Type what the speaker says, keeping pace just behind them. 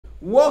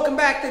Welcome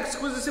back to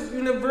Exquisite Sip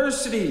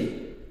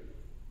University.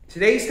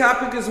 Today's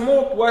topic is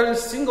malt. What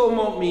does single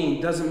malt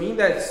mean? Doesn't mean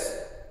that's,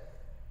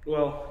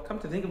 well, come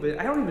to think of it,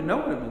 I don't even know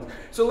what it means.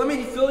 So let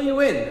me fill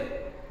you in.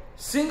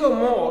 Single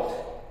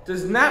malt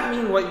does not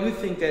mean what you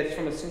think that it's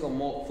from a single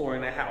malt floor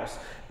in a house.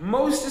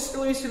 Most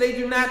distilleries today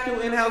do not do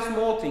in-house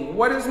malting.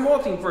 What is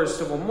malting, first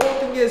of all?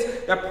 Malting is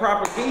the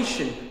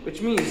propagation,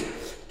 which means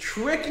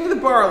tricking the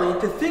barley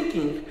into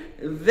thinking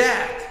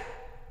that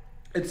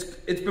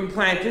it's been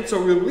planted, so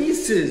it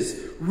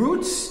releases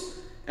roots,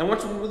 and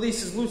once it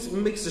releases roots, it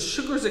makes the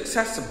sugars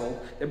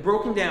accessible. They're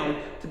broken down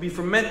to be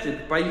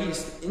fermented by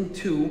yeast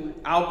into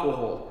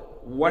alcohol.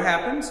 What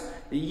happens?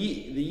 The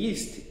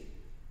yeast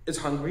is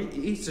hungry. It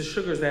eats the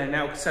sugars that are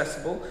now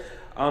accessible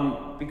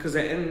because the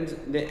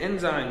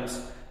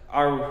enzymes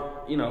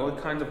are,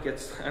 it kind of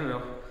gets,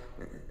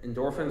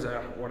 endorphins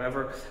or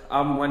whatever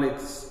when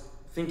it's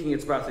thinking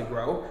it's about to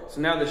grow.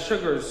 So now the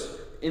sugars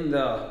in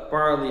the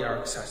barley are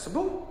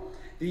accessible.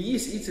 The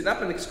yeast eats it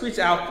up and excretes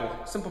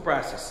alcohol. Simple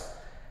process.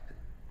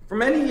 For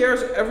many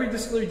years, every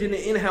distillery did an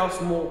in-house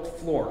malt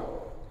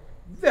floor.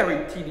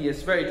 Very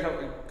tedious, very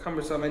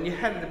cumbersome, and you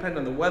had to depend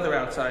on the weather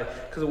outside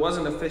because it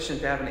wasn't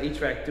efficient to have an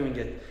HVAC doing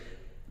it.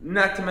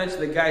 Not to mention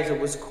the guys that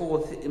was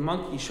called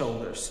monkey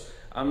shoulders.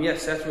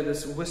 Yes, that's where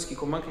this whiskey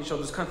called monkey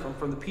shoulders comes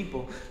from the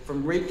people,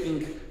 from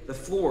raking the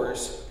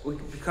floors. We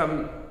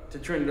become to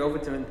turn it over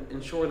to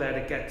ensure that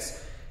it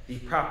gets the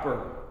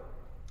proper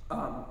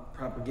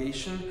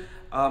propagation.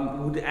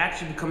 Would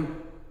actually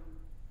become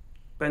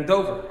bent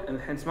over, and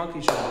hence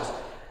monkey shoulders.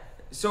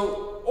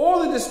 So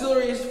all the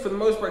distilleries, for the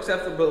most part,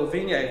 except for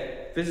Pennsylvania,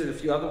 I visited a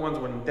few other ones.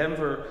 One in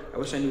Denver. I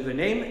wish I knew their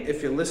name.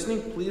 If you're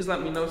listening, please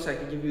let me know so I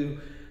can give you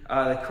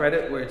the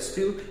credit where it's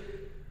due.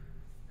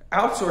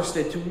 Outsourced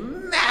it to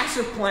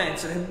massive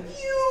plants that have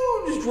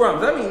huge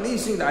drums. I mean,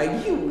 these things are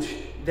huge.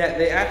 That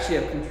they actually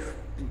have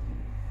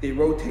they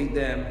rotate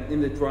them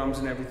in the drums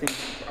and everything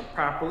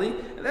properly,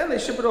 and then they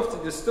ship it off to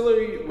the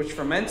distillery, which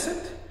ferments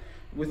it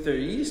with their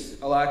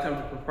yeast. A lot of times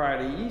the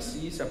proprietary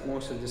yeast that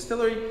belongs to the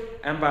distillery,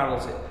 and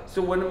bottles it.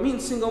 So when it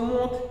means single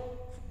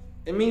malt,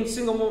 it means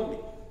single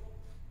malt.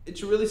 It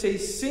should really say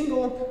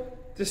single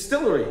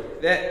distillery.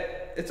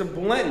 That it's a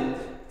blend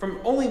from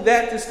only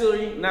that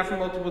distillery, not from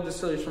multiple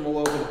distilleries from all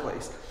over the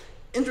place.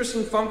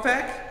 Interesting fun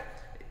fact,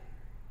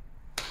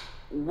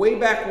 way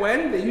back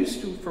when, they used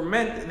to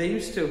ferment, they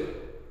used to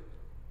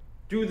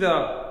do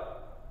the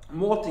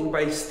malting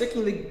by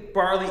sticking the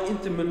barley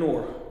into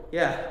manure.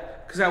 Yeah,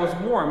 because that was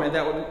warm and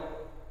that would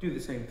do the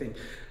same thing.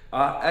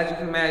 As you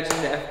can imagine,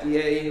 the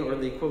FDA or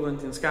the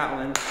equivalent in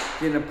Scotland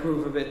didn't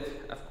approve of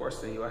it. Of course,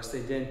 the US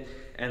they didn't,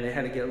 and they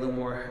had to get a little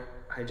more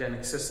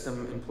hygienic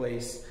system in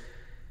place.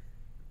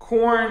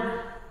 Corn,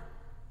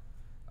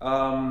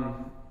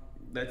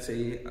 let's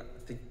say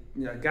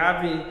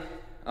agave,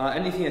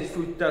 anything that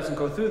fruit doesn't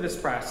go through this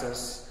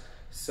process.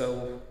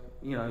 So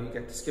you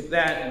get to skip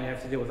that and you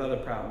have to deal with other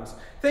problems.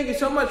 Thank you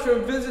so much for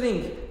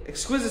visiting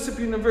Exquisite Sip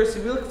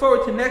University. We look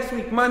forward to next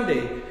week,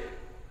 Monday.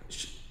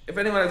 If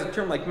anyone has a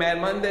term like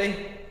Mad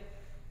Monday,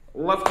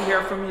 love to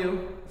hear from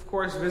you. Of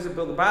course, visit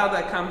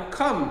buildabottle.com.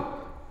 Come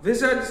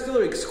visit our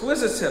distillery,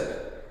 Exquisite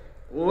Sip,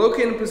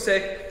 located in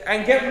Passaic,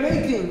 and get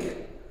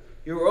making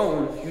your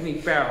own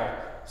unique barrel.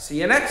 See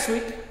you next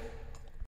week.